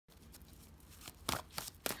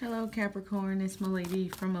Hello Capricorn, it's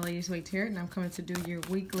Maladys from Maladys Tarot, and I'm coming to do your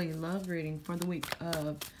weekly love reading for the week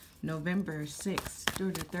of November 6th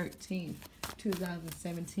through the 13th,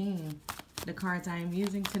 2017. The cards I am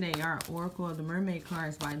using today are Oracle of the Mermaid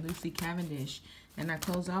cards by Lucy Cavendish, and I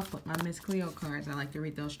close off with my Miss Cleo cards. I like to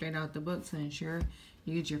read those straight out the book to ensure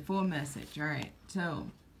you get your full message. Alright, so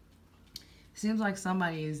seems like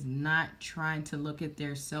somebody is not trying to look at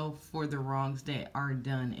their self for the wrongs that are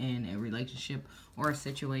done in a relationship or a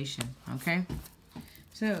situation. Okay,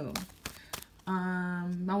 so I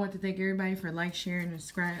want to thank everybody for sharing, and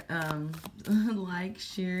subscribe,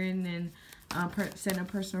 sharing, and setting up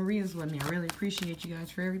personal readings with me. I really appreciate you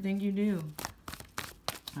guys for everything you do.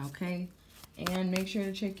 Okay, and make sure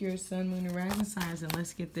to check your sun, moon, and rising signs, and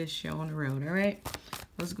let's get this show on the road. All right,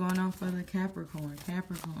 what's going on for the Capricorn?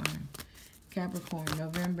 Capricorn,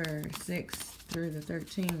 November 6th through the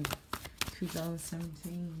 13th,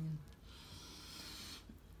 2017.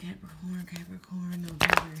 Capricorn,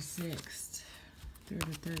 November 6th through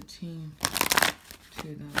the 13th,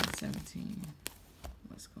 2017.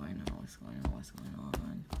 What's going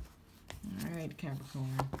on? Alright, Capricorn.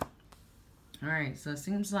 Alright, so it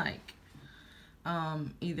seems like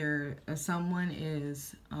either someone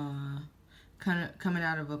is kind of coming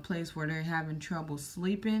out of a place where they're having trouble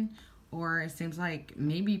sleeping, or it seems like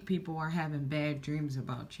maybe people are having bad dreams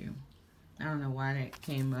about you. I don't know why that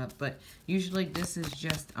came up, but usually this is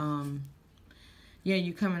just, yeah,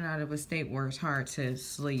 you coming out of a state where it's hard to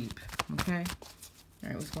sleep, okay? All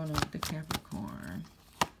right, what's going on with the Capricorn?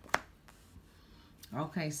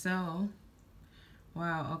 Okay, so,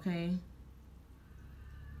 wow, okay.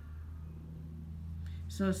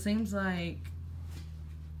 So it seems like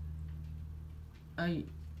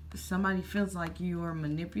somebody feels like you are a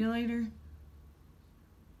manipulator.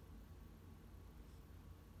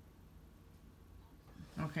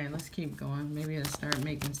 Okay, let's keep going. Maybe it'll start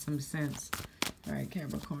making some sense. All right,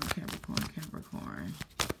 Capricorn.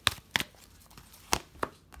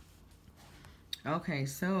 Okay,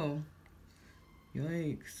 so,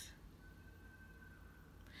 yikes.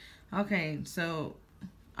 Okay, so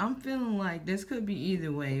I'm feeling like this could be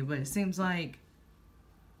either way, but it seems like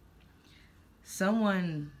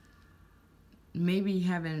someone may be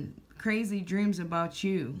having crazy dreams about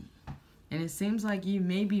you, and it seems like you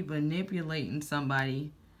may be manipulating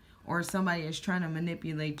somebody, or somebody is trying to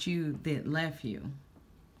manipulate you that left you.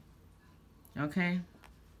 Okay,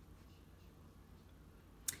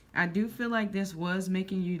 I do feel like this was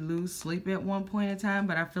making you lose sleep at one point in time,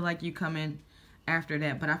 but I feel like you come in after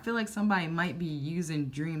that. But I feel like somebody might be using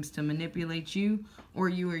dreams to manipulate you, or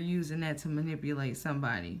you are using that to manipulate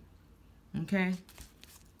somebody. Okay,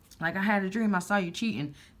 like I had a dream I saw you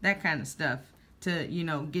cheating, that kind of stuff, to, you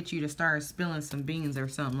know, get you to start spilling some beans or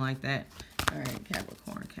something like that. All right,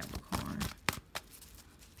 Capricorn.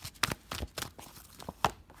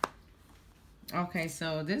 Okay,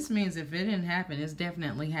 so this means if it didn't happen, it's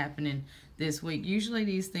definitely happening this week. Usually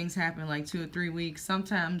these things happen like 2 or 3 weeks,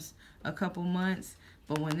 sometimes a couple months,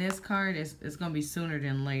 but when this card is, it's going to be sooner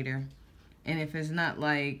than later. And if it's not,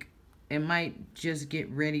 like, it might just get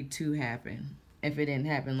ready to happen if it didn't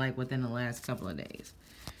happen like within the last couple of days.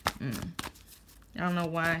 I don't know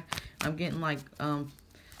why I'm getting like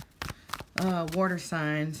water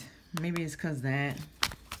signs. Maybe it's because that.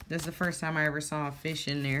 This is the first time I ever saw a fish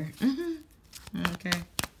in there. Okay.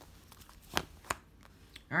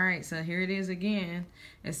 Alright, so here it is again.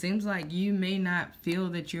 It seems like you may not feel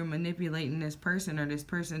that you're manipulating this person, or this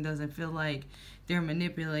person doesn't feel like they're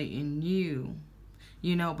manipulating you.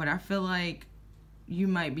 You know, but I feel like you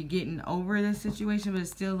might be getting over the situation, but it's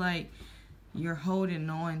still like you're holding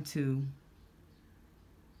on to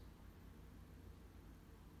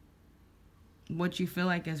what you feel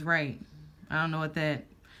like is right. I don't know what that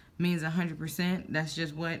means 100%. That's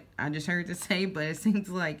just what I just heard to say, but it seems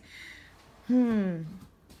like, you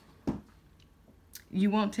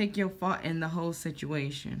won't take your fault in the whole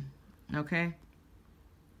situation. Okay?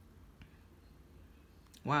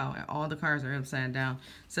 Wow, all the cards are upside down.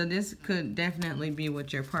 So this could definitely be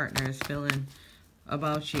what your partner is feeling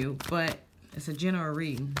about you, but it's a general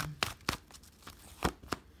reading.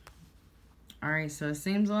 Alright, so it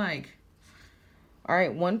seems like,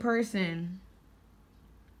 alright, one person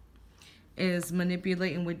is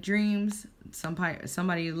manipulating with dreams.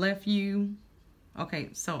 Somebody left you. Okay,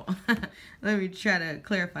 so let me try to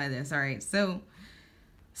clarify this. Alright, so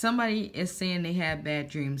somebody is saying they have bad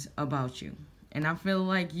dreams about you. And I feel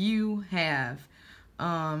like you have,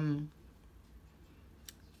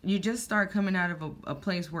 you just start coming out of a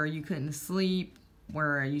place where you couldn't sleep,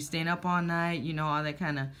 where you staying up all night, you know, all that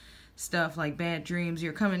kind of stuff like bad dreams.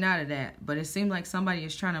 You're coming out of that, but it seems like somebody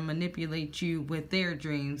is trying to manipulate you with their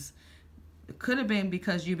dreams. It could have been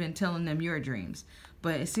because you've been telling them your dreams,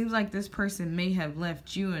 but it seems like this person may have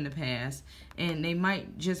left you in the past, and they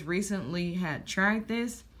might just recently had tried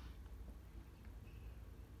this,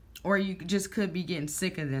 or you just could be getting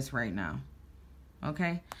sick of this right now.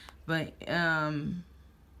 Okay, but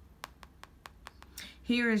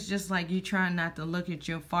here is just like you trying not to look at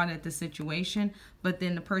your fault at the situation, but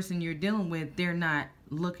then the person you're dealing with, they're not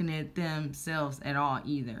looking at themselves at all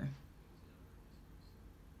either.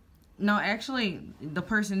 No, actually, the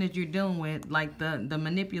person that you're dealing with, like the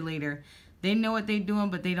manipulator, they know what they're doing,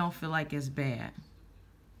 but they don't feel like it's bad.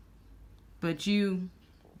 But you,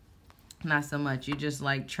 not so much. You're just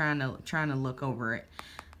like trying to look over it.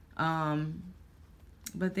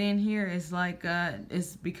 But then here is like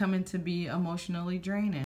it's becoming to be emotionally draining.